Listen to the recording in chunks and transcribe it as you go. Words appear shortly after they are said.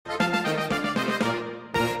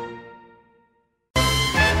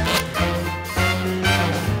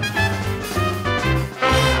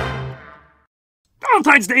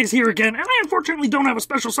Valentine's Day is here again, and I unfortunately don't have a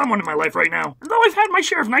special someone in my life right now. And though I've had my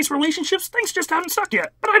share of nice relationships, things just haven't stuck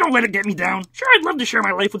yet. But I don't let it get me down. Sure, I'd love to share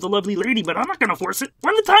my life with a lovely lady, but I'm not gonna force it.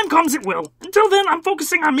 When the time comes, it will. Until then, I'm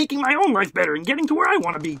focusing on making my own life better and getting to where I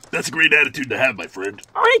want to be. That's a great attitude to have, my friend.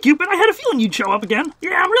 Oh, hey, Cupid, I had a feeling you'd show up again.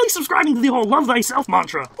 Yeah, I'm really subscribing to the whole love thyself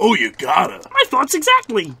mantra. Oh, you gotta. My thoughts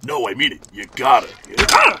exactly. No, I mean it. You gotta.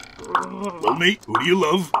 Well, mate, who do you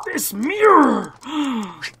love? This mirror.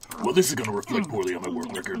 Well, this is gonna reflect poorly on my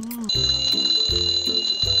work record.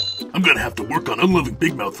 I'm gonna have to work on unloving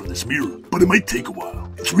Big Mouth for this mirror, but it might take a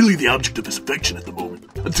while. It's really the object of his affection at the moment.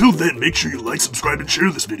 Until then, make sure you like, subscribe, and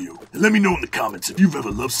share this video. And let me know in the comments if you've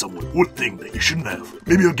ever loved someone or thing that you shouldn't have.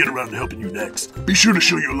 Maybe I'll get around to helping you next. Be sure to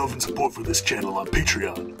show your love and support for this channel on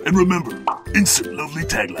Patreon. And remember, insert lovely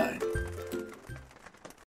tagline.